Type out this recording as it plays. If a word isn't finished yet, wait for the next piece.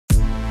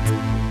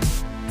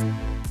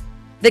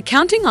The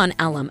Counting on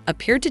alum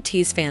appeared to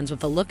tease fans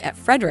with a look at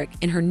Frederick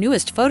in her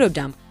newest photo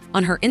dump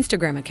on her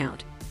Instagram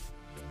account.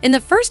 In the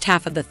first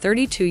half of the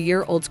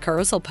 32-year-old's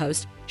carousel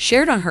post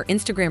shared on her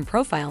Instagram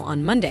profile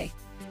on Monday,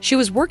 she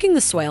was working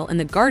the soil in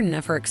the garden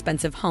of her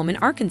expensive home in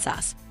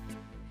Arkansas.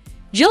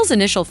 Jill's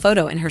initial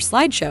photo in her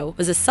slideshow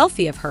was a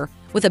selfie of her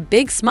with a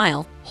big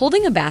smile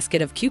holding a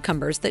basket of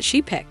cucumbers that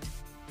she picked.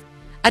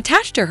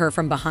 Attached to her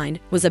from behind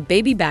was a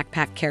baby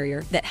backpack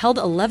carrier that held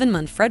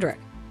 11-month Frederick.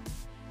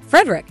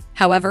 Frederick,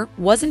 however,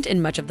 wasn't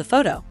in much of the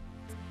photo.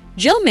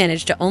 Jill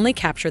managed to only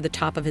capture the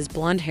top of his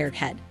blonde-haired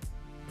head.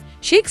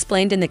 She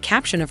explained in the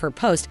caption of her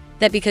post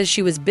that because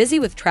she was busy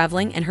with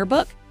traveling and her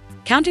book,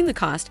 Counting the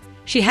Cost,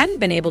 she hadn't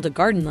been able to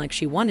garden like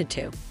she wanted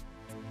to.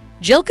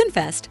 Jill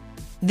confessed,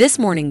 "This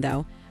morning,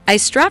 though, I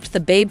strapped the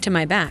babe to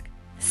my back,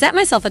 set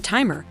myself a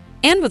timer,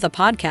 and with a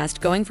podcast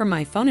going from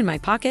my phone in my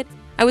pocket,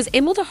 I was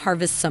able to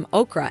harvest some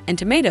okra and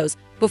tomatoes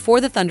before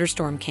the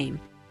thunderstorm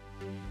came."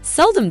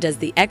 Seldom does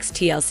the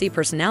ex-TLC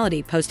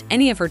personality post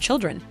any of her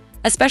children,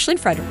 especially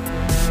Frederick.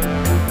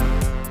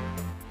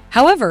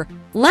 However,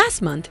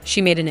 last month she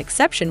made an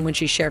exception when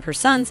she shared her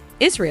sons,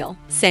 Israel,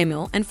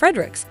 Samuel, and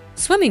Frederick's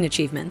swimming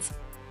achievements.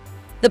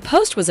 The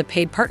post was a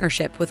paid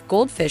partnership with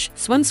Goldfish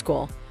Swim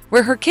School,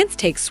 where her kids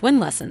take swim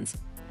lessons.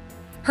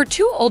 Her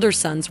two older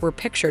sons were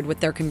pictured with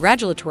their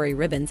congratulatory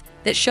ribbons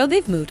that show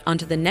they've moved on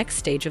to the next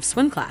stage of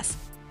swim class.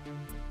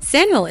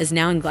 Samuel is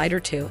now in Glider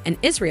 2 and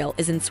Israel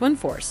is in Swim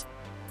Force.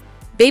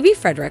 Baby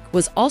Frederick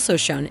was also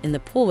shown in the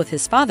pool with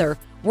his father,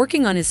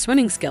 working on his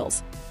swimming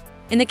skills.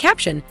 In the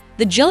caption,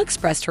 the Jill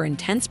expressed her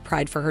intense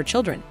pride for her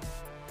children.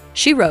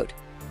 She wrote,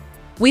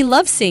 "We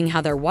love seeing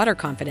how their water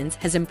confidence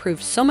has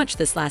improved so much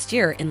this last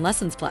year in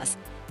Lessons Plus.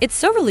 It's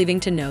so relieving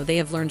to know they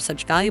have learned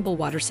such valuable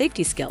water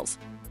safety skills."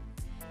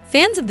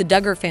 Fans of the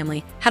Duggar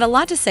family had a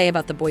lot to say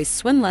about the boys'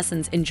 swim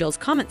lessons in Jill's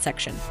comment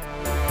section.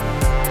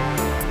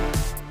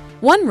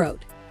 One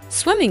wrote,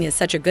 "Swimming is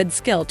such a good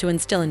skill to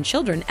instill in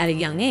children at a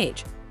young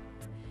age."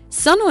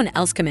 Someone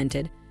else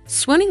commented,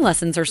 "Swimming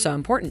lessons are so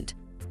important.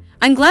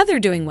 I'm glad they're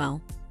doing well.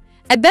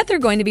 I bet they're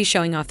going to be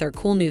showing off their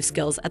cool new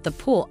skills at the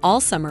pool all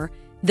summer.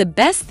 The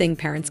best thing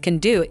parents can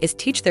do is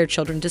teach their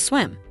children to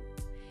swim.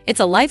 It's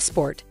a life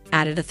sport,"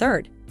 added a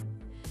third.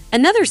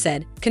 Another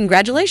said,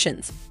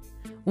 "Congratulations.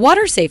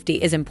 Water safety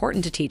is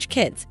important to teach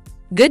kids.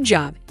 Good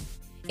job."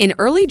 In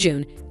early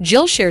June,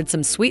 Jill shared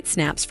some sweet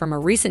snaps from a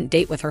recent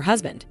date with her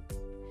husband.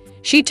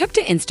 She took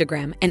to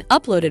Instagram and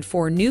uploaded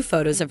 4 new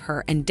photos of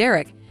her and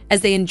Derick as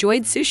they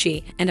enjoyed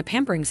sushi and a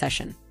pampering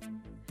session.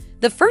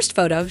 The first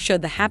photo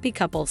showed the happy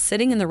couple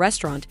sitting in the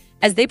restaurant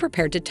as they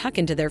prepared to tuck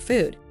into their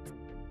food.